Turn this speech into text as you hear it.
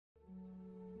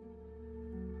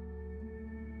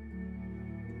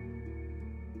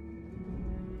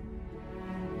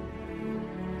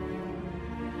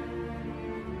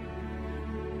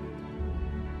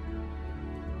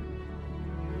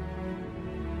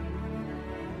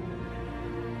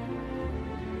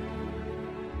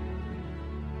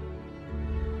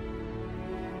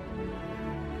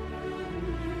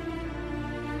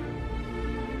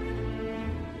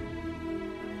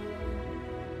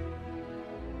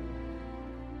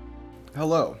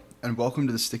Hello, and welcome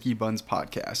to the Sticky Buns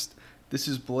podcast. This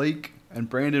is Blake, and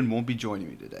Brandon won't be joining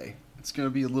me today. It's going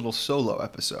to be a little solo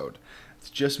episode. It's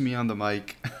just me on the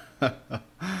mic,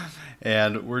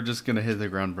 and we're just going to hit the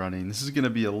ground running. This is going to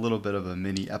be a little bit of a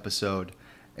mini episode,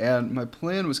 and my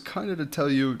plan was kind of to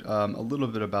tell you a little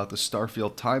bit about the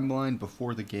Starfield timeline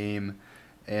before the game,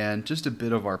 and just a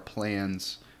bit of our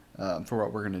plans for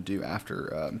what we're going to do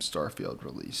after Starfield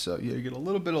release. So you get a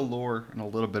little bit of lore and a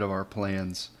little bit of our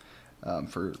plans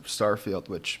for Starfield,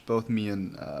 which both me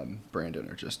and Brandon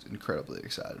are just incredibly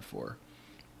excited for.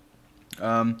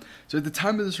 So at the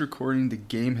time of this recording, the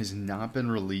game has not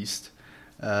been released,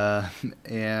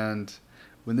 and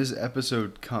when this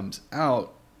episode comes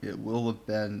out, it will have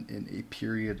been in a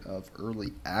period of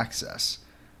early access.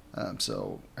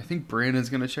 So I think Brandon's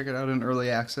going to check it out in early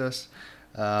access,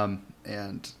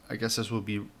 and I guess this will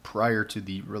be prior to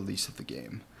the release of the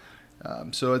game.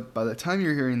 So by the time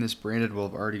you're hearing this, Brandon will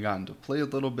have already gotten to play a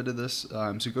little bit of this.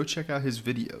 So go check out his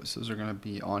videos. Those are going to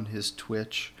be on his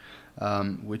Twitch,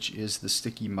 which is the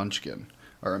Sticky Munchkin.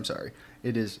 Or I'm sorry,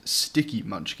 it is Sticky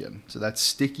Munchkin. So that's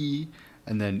Sticky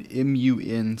and then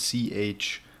MUNCHKIN,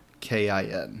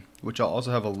 which I'll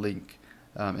also have a link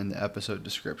in the episode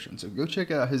description. So go check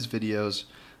out his videos,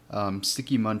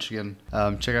 Sticky Munchkin.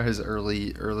 Check out his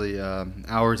early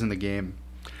hours in the game.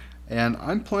 And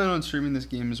I'm planning on streaming this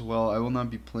game as well. I will not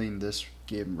be playing this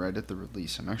game right at the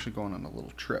release. I'm actually going on a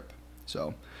little trip.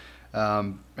 So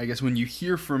I guess when you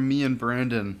hear from me and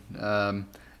Brandon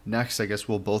next, I guess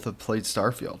we'll both have played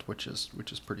Starfield, which is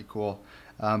pretty cool.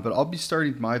 But I'll be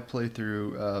starting my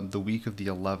playthrough the week of the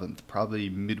 11th, probably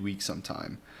midweek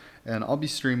sometime. And I'll be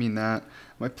streaming that.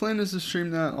 My plan is to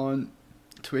stream that on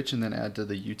Twitch and then add to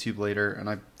the YouTube later. And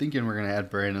I'm thinking we're going to add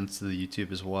Brandon's to the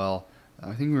YouTube as well.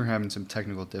 I think we were having some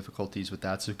technical difficulties with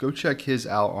that, so go check his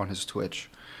out on his Twitch.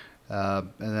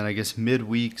 And then I guess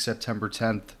midweek, September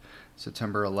 10th,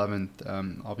 September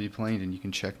 11th, I'll be playing, and you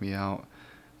can check me out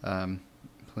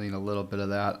playing a little bit of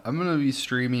that. I'm going to be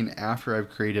streaming after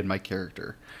I've created my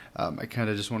character. I kind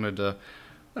of just wanted to,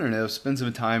 spend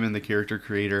some time in the character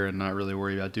creator and not really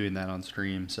worry about doing that on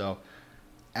stream. So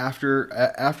after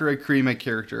I create my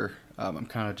character, I'm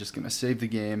kind of just going to save the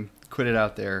game, quit it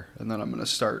out there, and then I'm going to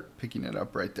start picking it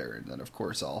up right there. And then, of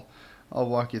course, I'll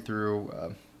walk you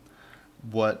through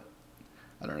what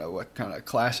kind of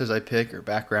classes I pick or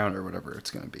background or whatever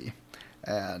it's going to be.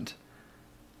 And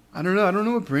I don't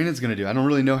know what Brandon's going to do. I don't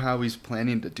really know how he's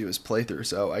planning to do his playthrough,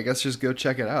 so I guess just go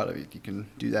check it out. I mean, you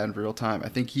can do that in real time. I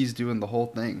think he's doing the whole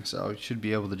thing, so you should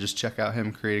be able to just check out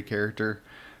him create a character,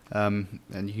 and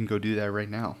you can go do that right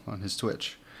now on his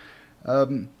Twitch.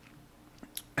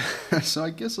 So I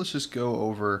guess let's just go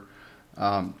over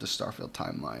the Starfield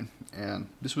timeline. And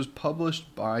this was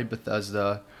published by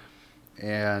Bethesda,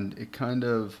 and it kind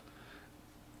of,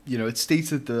 it states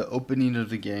that the opening of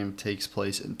the game takes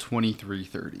place in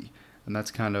 2330. And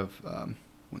that's kind of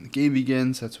when the game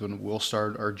begins. That's when we'll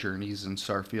start our journeys in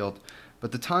Starfield.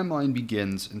 But the timeline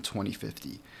begins in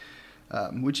 2050,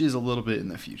 which is a little bit in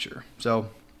the future. So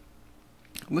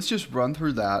let's just run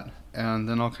through that, and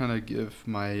then I'll kind of give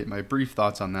my brief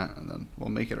thoughts on that, and then we'll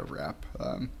make it a wrap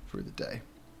for the day.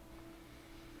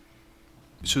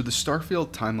 So the Starfield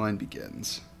timeline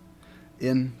begins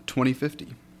in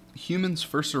 2050. Humans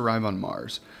first arrive on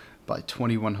Mars by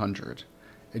 2100,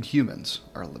 and humans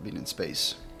are living in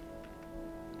space.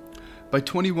 By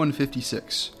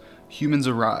 2156, humans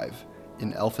arrive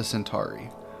in Alpha Centauri,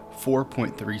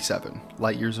 4.37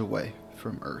 light years away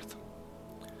from Earth.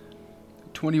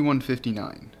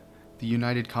 2159, the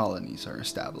United Colonies are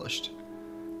established.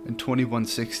 In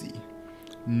 2160,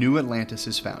 New Atlantis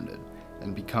is founded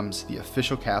and becomes the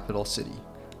official capital city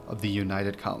of the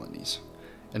United Colonies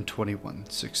in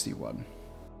 2161.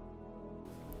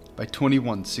 By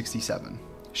 2167,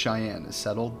 Cheyenne is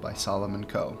settled by Solomon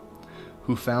Coe,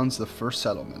 who founds the first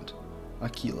settlement,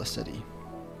 Aquila City.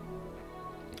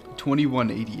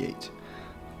 2188,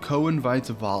 Coe invites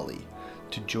Vali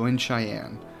to join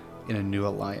Cheyenne in a new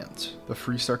alliance, the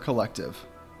Freestar Collective.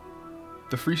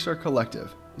 The Freestar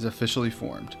Collective is officially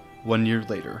formed 1 year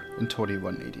later in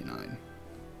 2189.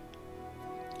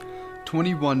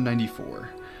 2194,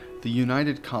 the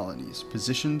United Colonies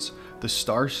positions the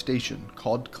star station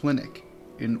called Clinic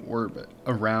in orbit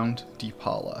around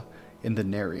Deepala in the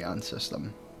Nerion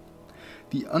system.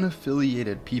 The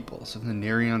unaffiliated peoples of the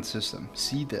Nerion system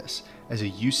see this as a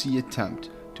UC attempt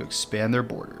to expand their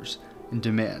borders and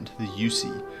demand the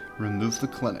UC remove the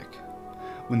clinic.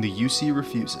 When the UC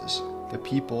refuses, the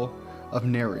people of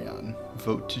Nerion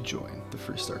vote to join the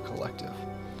Freestar Collective,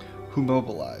 who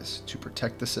mobilize to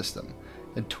protect the system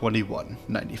in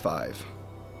 2195.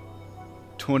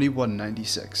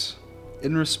 2196.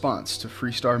 In response to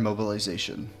Freestar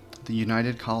mobilization, the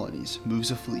United Colonies moves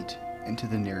a fleet into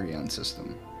the Nerion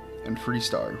system, and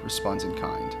Freestar responds in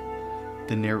kind.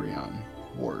 The Nerion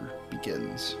War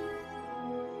begins.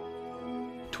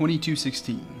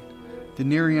 2216. The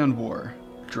Nerion War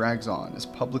drags on as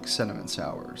public sentiment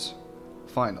sours.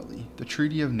 Finally, the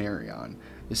Treaty of Nerion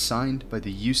is signed by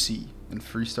the UC and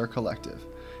Freestar Collective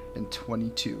in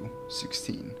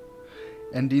 2216.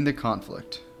 Ending the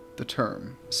conflict, the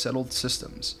term settled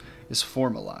systems is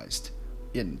formalized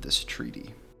in this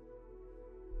treaty.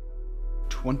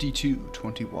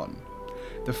 2221.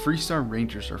 The Freestar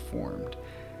Rangers are formed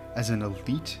as an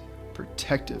elite,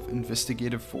 protective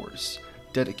investigative force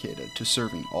dedicated to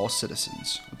serving all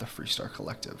citizens of the Freestar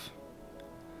Collective.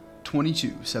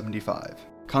 2275.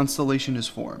 Constellation is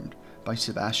formed by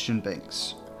Sebastian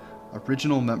Banks.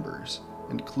 Original members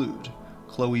include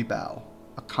Chloe Bao,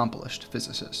 accomplished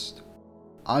physicist,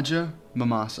 Aja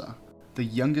Mamasa, the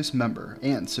youngest member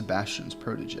and Sebastian's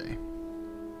protege,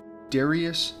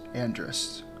 Darius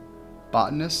Andrist,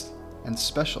 botanist and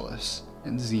specialist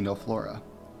in xenoflora,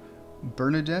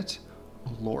 Bernadette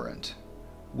Laurent,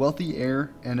 wealthy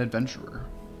heir and adventurer,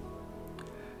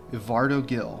 Ivardo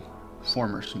Gill,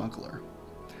 former smuggler,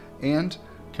 and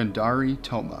Kandari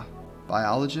Toma,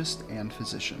 biologist and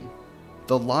physician.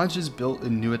 The lodge is built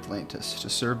in New Atlantis to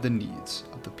serve the needs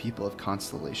of the people of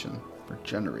Constellation for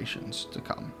generations to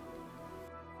come.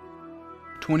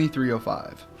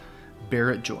 2305.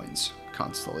 Barrett joins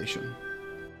Constellation.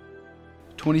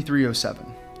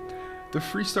 2307. The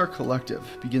Freestar Collective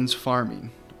begins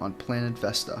farming on planet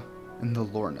Vesta in the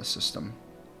Lorna system.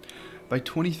 By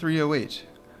 2308,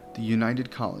 the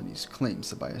United Colonies claims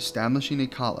that by establishing a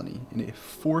colony in a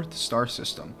fourth star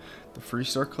system, the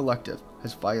Freestar Collective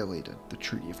has violated the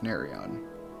Treaty of Nerion.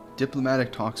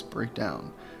 Diplomatic talks break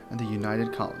down, and the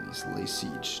United Colonies lay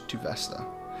siege to Vesta,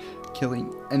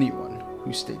 killing anyone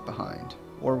who stayed behind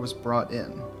or was brought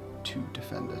in to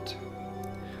defend it.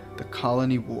 The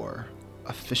Colony War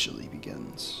officially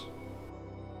begins.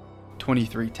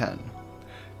 2310.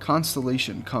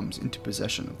 Constellation comes into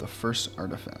possession of the first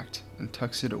artifact and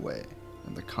tucks it away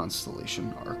in the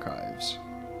Constellation archives.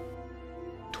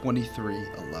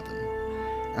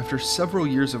 2311. After several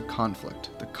years of conflict,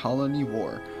 the Colony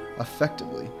War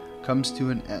effectively comes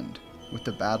to an end with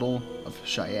the Battle of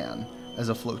Cheyenne as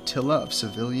a flotilla of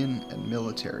civilian and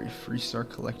military Freestar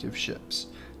Collective ships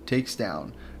takes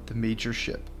down the major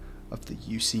ship of the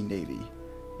UC Navy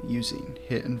using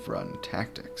hit-and-run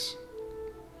tactics.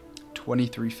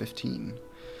 2315.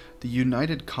 The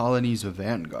United Colonies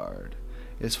Vanguard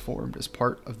is formed as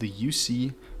part of the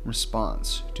UC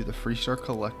response to the Freestar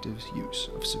Collective's use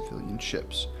of civilian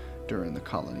ships during the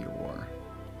Colony War.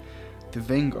 The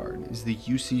Vanguard is the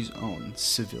UC's own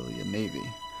civilian navy,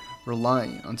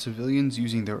 relying on civilians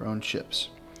using their own ships,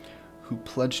 who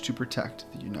pledge to protect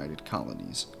the United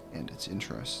Colonies and its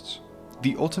interests.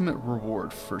 The ultimate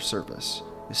reward for service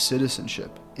is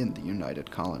citizenship in the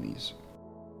United Colonies.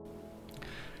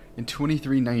 In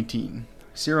 2319,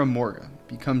 Sarah Morgan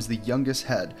becomes the youngest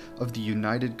head of the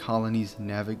United Colonies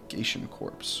Navigation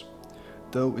Corps,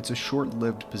 though it's a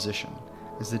short-lived position,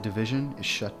 as the division is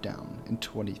shut down in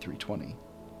 2320.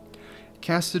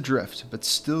 Cast adrift, but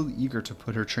still eager to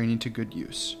put her training to good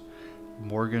use,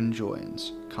 Morgan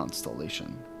joins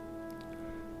Constellation.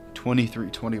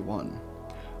 2321.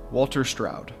 Walter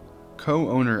Stroud,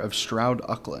 co-owner of Stroud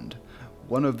Uckland,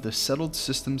 one of the settled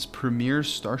system's premier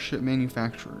starship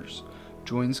manufacturers,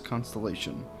 joins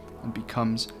Constellation and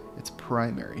becomes its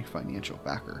primary financial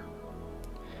backer.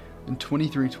 In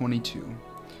 2322,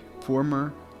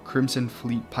 former Crimson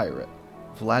Fleet pirate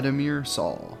Vladimir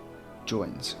Saul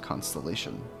joins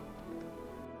Constellation.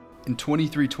 In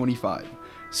 2325,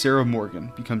 Sarah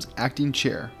Morgan becomes acting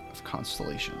chair of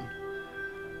Constellation.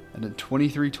 And in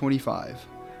 2325,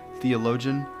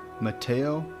 theologian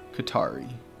Matteo Katari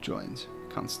joins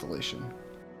Constellation.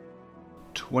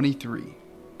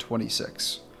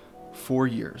 2326. 4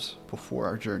 years before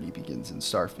our journey begins in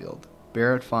Starfield,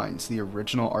 Barrett finds the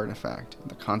original artifact in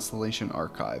the Constellation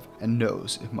archive and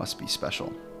knows it must be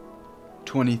special.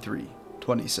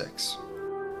 2326.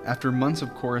 After months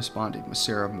of corresponding with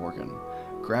Sarah Morgan,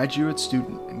 graduate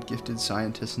student and gifted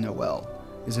scientist Noel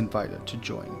is invited to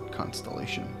join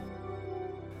Constellation.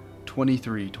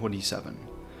 2327.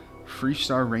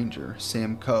 Freestar Ranger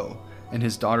Sam Coe and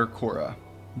his daughter Cora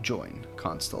join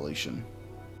Constellation.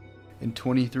 In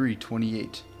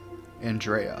 2328,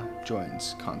 Andrea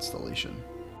joins Constellation.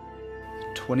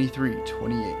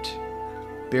 2328,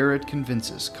 Barrett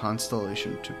convinces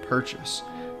Constellation to purchase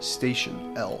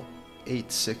Station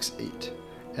L868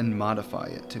 and modify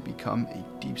it to become a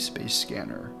deep space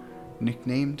scanner,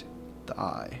 nicknamed the the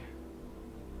Eye.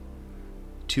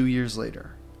 2 years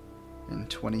later, in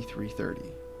 2330,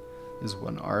 is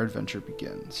when our adventure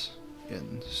begins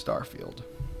in Starfield.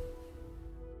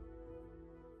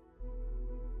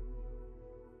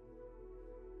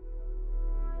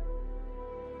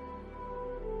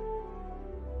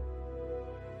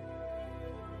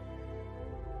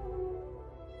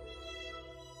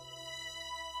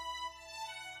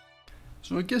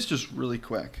 So I guess just really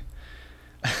quick,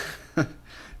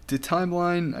 the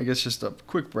timeline, I guess just a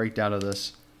quick breakdown of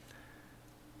this.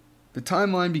 The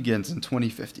timeline begins in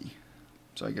 2050.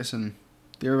 So I guess in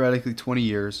theoretically 20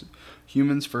 years,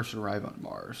 humans first arrive on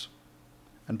Mars.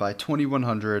 And by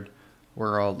 2100,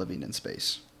 we're all living in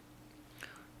space.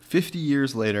 50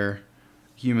 years later,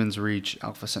 humans reach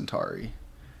Alpha Centauri,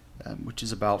 which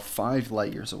is about 5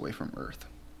 light years away from Earth.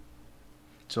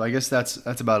 So I guess that's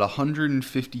about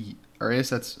 150, or I guess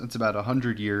that's about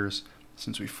 100 years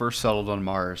since we first settled on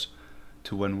Mars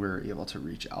to when we were able to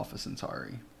reach Alpha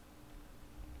Centauri.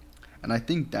 And I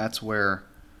think that's where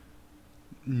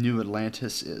New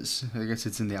Atlantis is. I guess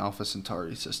it's in the Alpha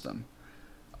Centauri system.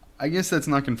 I guess that's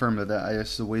not confirmed, but I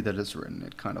guess the way that it's written,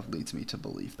 it kind of leads me to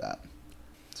believe that.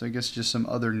 So I guess just some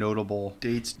other notable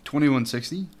dates.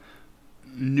 2160,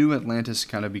 New Atlantis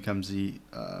kind of becomes the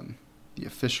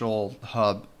official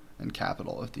hub and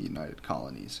capital of the United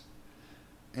Colonies.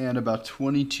 And about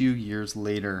 22 years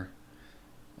later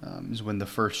is when the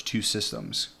first 2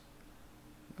 systems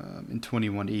in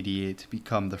 2188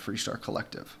 become the Freestar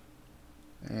Collective.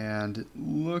 And it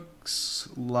looks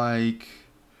like,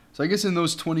 so I guess in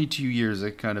those 22 years,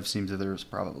 it kind of seems that there was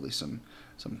probably some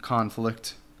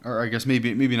conflict, or I guess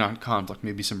maybe not conflict,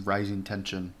 maybe some rising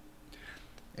tension.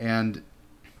 And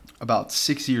about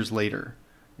 6 years later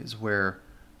is when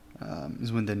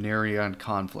the Nerion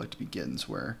conflict begins,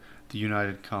 where the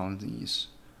United Colonies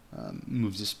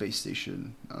moves a space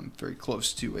station very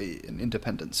close to an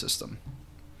independent system.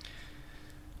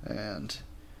 And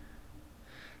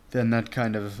then that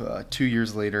kind of 2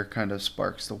 years later kind of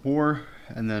sparks the war,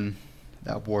 and then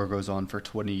that war goes on for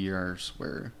 20 years,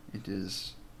 where it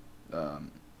is, I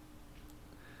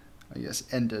guess,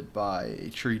 ended by a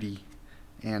treaty,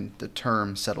 and the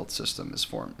term settled system is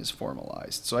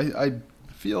formalized. So I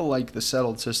feel like the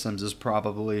settled systems is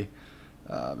probably,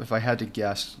 if I had to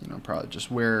guess, probably just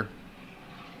where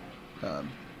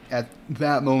at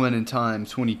that moment in time,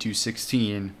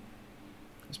 2216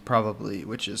 is probably,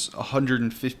 which is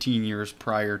 115 years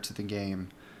prior to the game.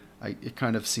 It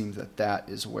kind of seems that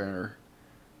is where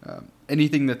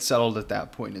anything that's settled at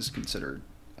that point is considered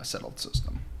a settled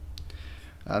system.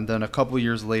 And then a couple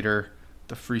years later,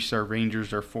 the Freestar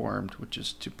Rangers are formed, which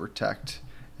is to protect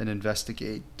and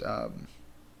investigate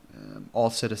all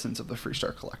citizens of the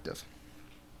Freestar Collective.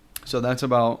 So that's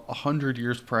about 100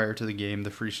 years prior to the game. The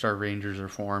Freestar Rangers are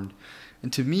formed,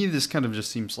 and to me, this kind of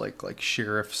just seems like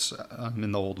sheriffs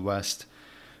in the Old West.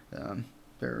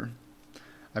 They're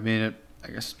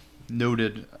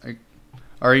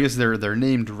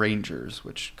named Rangers,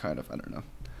 which kind of, I don't know,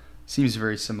 seems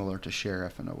very similar to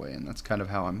sheriff in a way, and that's kind of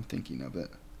how I'm thinking of it.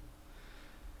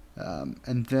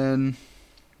 And then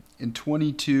in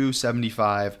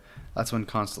 2275, that's when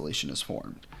Constellation is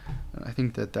formed. And I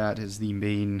think that is the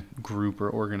main group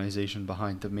or organization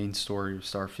behind the main story of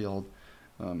Starfield.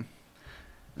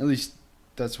 At least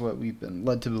that's what we've been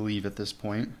led to believe at this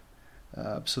point.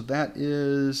 So that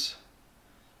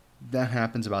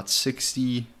happens about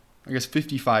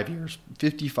 55 years.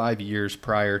 55 years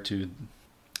prior to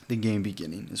the game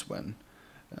beginning is when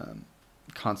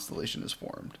Constellation is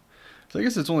formed. So I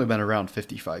guess it's only been around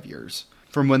 55 years.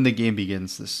 From when the game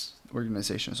begins, this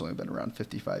organization has only been around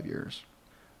 55 years.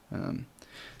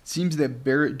 Seems that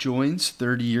Barrett joins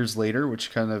 30 years later,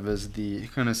 which kind of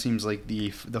seems like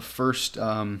the first,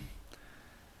 I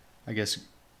guess,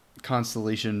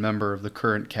 Constellation member of the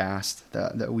current cast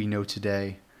that we know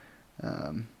today.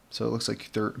 So it looks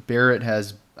like Barrett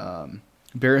has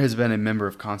been a member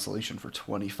of Constellation for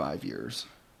 25 years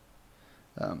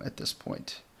at this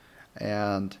point.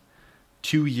 And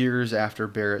 2 years after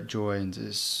Barrett joins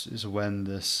is when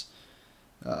this,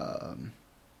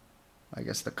 I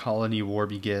guess, the colony war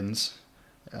begins,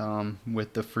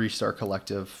 with the Freestar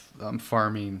Collective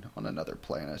farming on another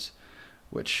planet,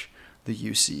 which the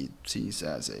UC sees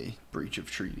as a breach of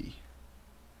treaty.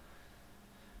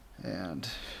 And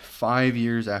 5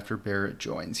 years after Barrett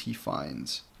joins, he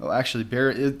finds... Oh, actually,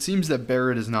 it seems that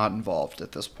Barrett is not involved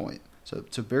at this point. So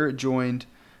Barrett joined.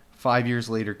 5 years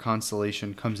later,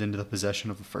 Constellation comes into the possession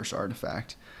of the first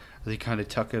artifact. They kind of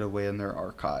tuck it away in their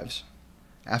archives.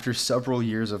 After several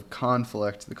years of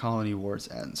conflict, the Colony Wars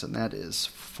ends, and that is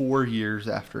 4 years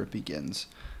after it begins.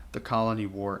 The Colony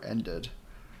War ended.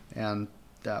 and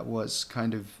that was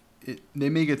kind of it. They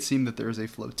make it seem that there is a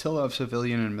flotilla of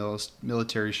civilian and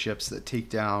military ships that take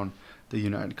down the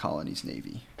United Colonies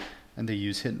Navy, and they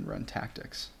use hit and run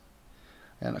tactics.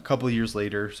 And a couple of years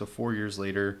later, so 4 years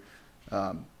later,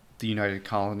 the United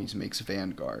Colonies makes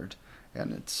Vanguard,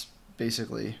 and it's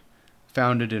basically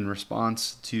founded in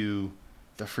response to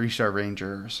the Freestar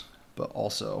Rangers, but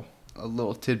also a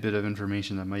little tidbit of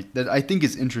information that I think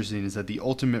is interesting is that the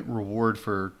ultimate reward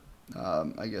for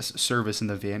service in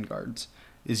the Vanguards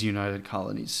is United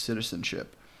Colonies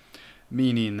citizenship,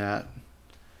 meaning that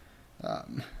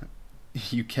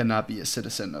you cannot be a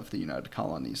citizen of the United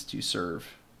Colonies to serve.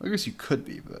 I guess you could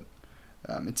be, but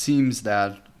it seems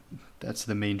that that's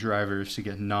the main driver, is to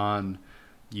get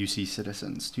non-UC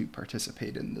citizens to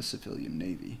participate in the civilian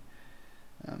navy.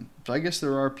 So I guess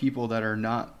there are people that are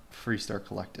not Freestar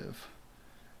Collective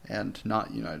and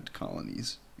not United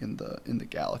Colonies in the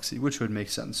galaxy, which would make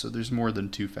sense. So there's more than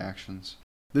two factions.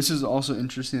 This is also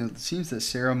interesting. It seems that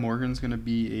Sarah Morgan's going to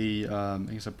be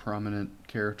a prominent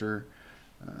character.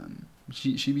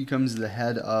 She becomes the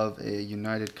head of a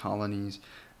United Colonies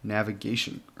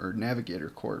navigator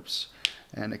corps,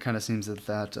 and it kind of seems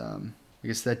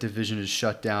that division is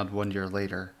shut down 1 year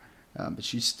later. But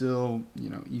she's still,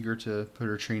 eager to put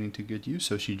her training to good use,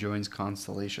 so she joins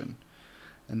Constellation,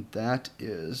 and that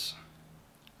is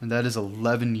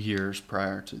 11 years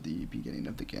prior to the beginning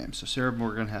of the game. So Sarah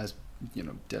Morgan has,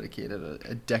 dedicated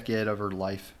a decade of her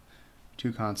life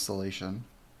to Constellation,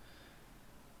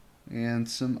 and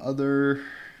some other,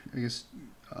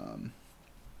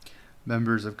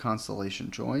 members of Constellation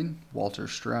join. Walter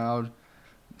Stroud,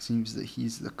 it seems that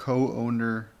he's the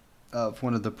co-owner of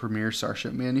one of the premier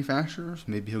starship manufacturers.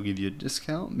 Maybe he'll give you a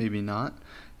discount, maybe not.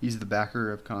 He's the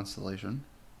backer of Constellation.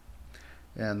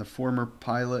 And the former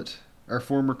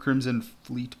Crimson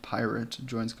Fleet pirate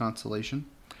joins Constellation.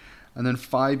 And then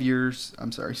 6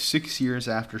 years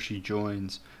after she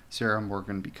joins, Sarah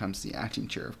Morgan becomes the acting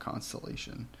chair of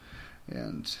Constellation.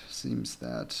 And seems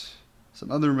that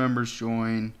some other members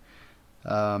join,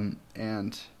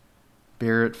 and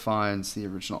Barrett finds the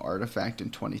original artifact in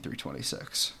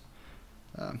 2326.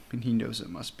 And he knows it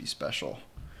must be special.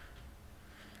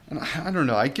 And I don't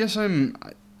know. I guess haven't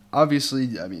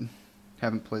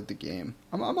played the game.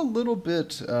 I'm a little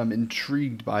bit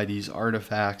intrigued by these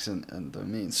artifacts and the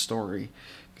main story,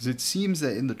 because it seems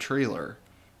that in the trailer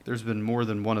there's been more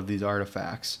than one of these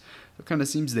artifacts. It kind of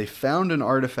seems they found an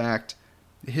artifact,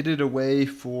 hid it away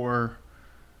for,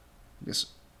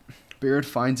 Barrett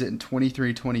finds it in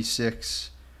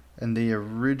 2326, and they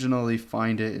originally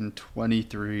find it in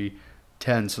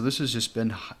 2310. So this has just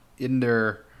been in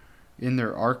their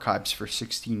archives for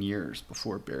 16 years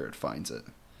before Barrett finds it.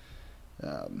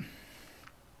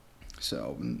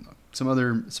 So some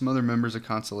other members of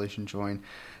Constellation join.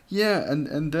 Yeah,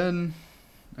 and then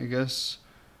I guess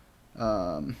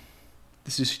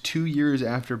this is 2 years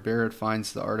after Barrett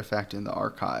finds the artifact in the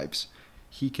archives.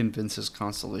 He convinces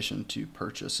Constellation to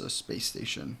purchase a space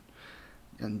station,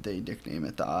 and they nickname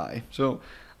it the Eye. So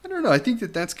I don't know. I think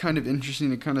that's kind of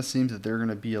interesting. It kind of seems that they're going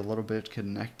to be a little bit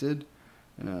connected.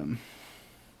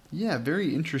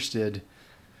 Very interested.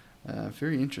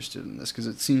 Very interested in this, because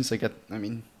it seems like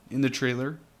in the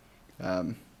trailer,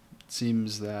 it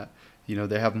seems that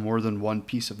they have more than one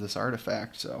piece of this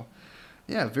artifact. So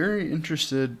yeah, very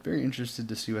interested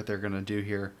to see what they're going to do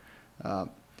here.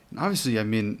 And obviously,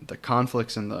 the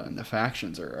conflicts and the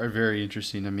factions are very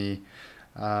interesting to me.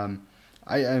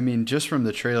 Just from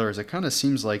the trailers, it kind of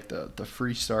seems like the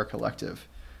Freestar Collective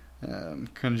kind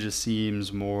of just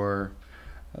seems more,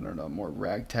 more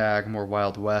ragtag, more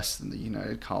Wild West than the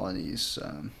United Colonies.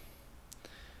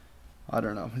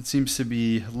 It seems to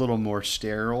be a little more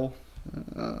sterile.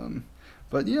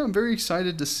 But yeah, I'm very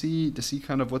excited to see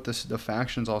kind of what the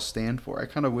factions all stand for. I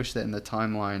kind of wish that in the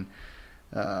timeline,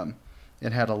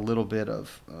 it had a little bit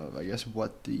of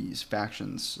what these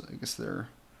factions, their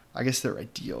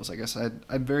ideals.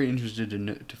 I'm very interested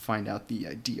to find out the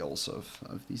ideals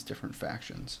of these different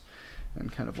factions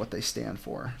and kind of what they stand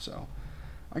for. So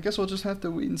I guess we'll just have to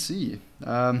wait and see.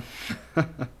 I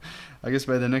guess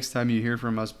by the next time you hear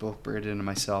from us, both Brandon and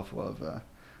myself will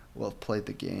have played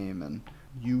the game, and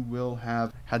you will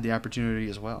have had the opportunity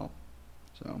as well.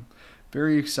 So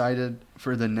very excited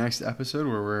for the next episode,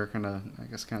 where we're gonna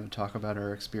kind of talk about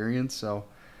our experience. So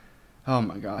oh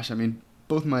my gosh,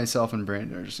 both myself and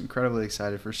Brandon are just incredibly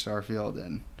excited for Starfield,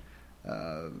 and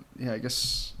I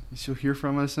guess you'll hear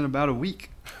from us in about a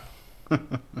week.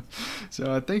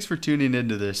 So thanks for tuning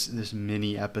into this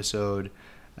mini episode.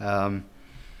 And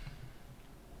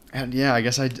yeah, I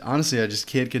guess I just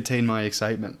can't contain my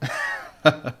excitement.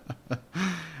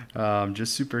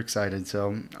 Just super excited.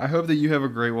 So I hope that you have a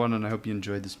great one, and I hope you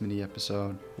enjoyed this mini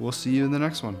episode. We'll see you in the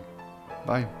next one.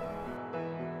 Bye.